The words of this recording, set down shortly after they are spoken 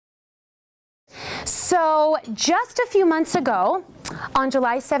So just a few months ago, on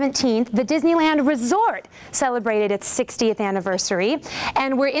July 17th, the Disneyland Resort celebrated its 60th anniversary,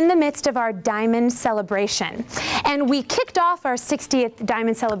 and we're in the midst of our Diamond Celebration. And we kicked off our 60th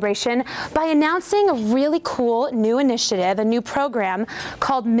Diamond Celebration by announcing a really cool new initiative, a new program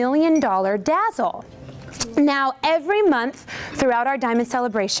called $1 Million Dazzle. Now, every month throughout our Diamond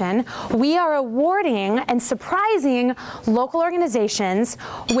Celebration, we are awarding and surprising local organizations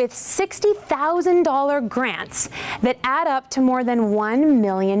with $60,000 grants that add up to more than $1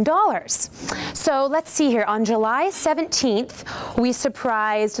 million. So let's see here. On July 17th, we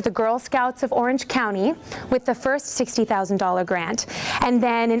surprised the Girl Scouts of Orange County with the first $60,000 grant. And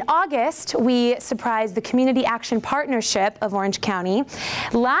then in August, we surprised the Community Action Partnership of Orange County.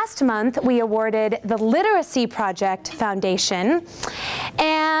 Last month, we awarded the Literacy Project Foundation.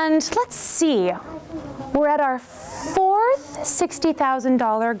 And let's see, we're at our fourth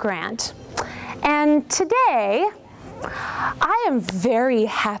 $60,000 grant. And today, I am very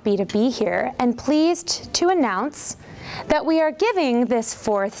happy to be here and pleased to announce that we are giving this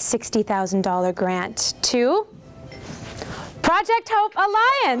fourth $60,000 grant to Project Hope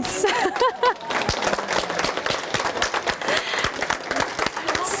Alliance.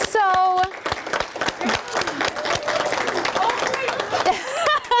 So,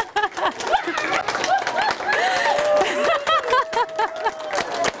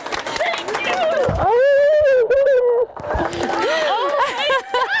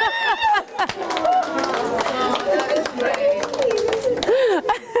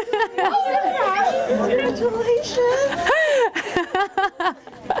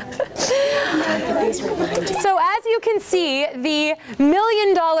 so as you can see, the $1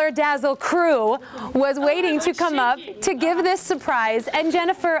 Million Dazzle crew was waiting to come up to give this surprise. And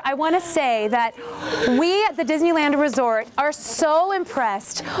Jennifer, I want to say that we at the Disneyland Resort are so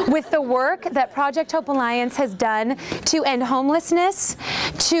impressed with the work that Project Hope Alliance has done to end homelessness,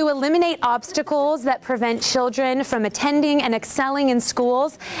 to eliminate obstacles that prevent children from attending and excelling in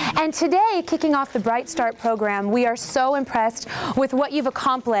schools. And today, kicking off the Bright Start program, we are so impressed with what you've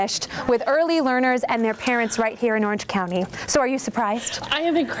accomplished with early learners and their parents right here in Orange County. So are you surprised? I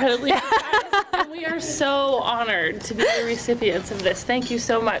am incredibly surprised, and we are so honored to be the recipients of this. Thank you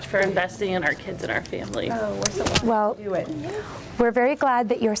so much for investing in our kids and our family. Oh, we're so honored Well, to do it. We're very glad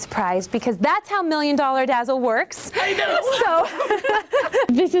that you're surprised because that's how $1 Million Dazzle works. I know. So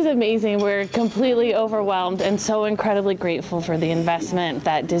This is amazing. We're completely overwhelmed and so incredibly grateful for the investment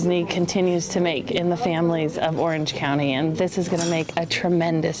that Disney continues to make in the families of Orange County, and this is going to make a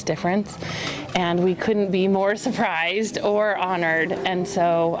tremendous difference. And we couldn't be more surprised or honored. And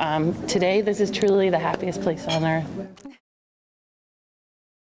so today, this is truly the happiest place on earth.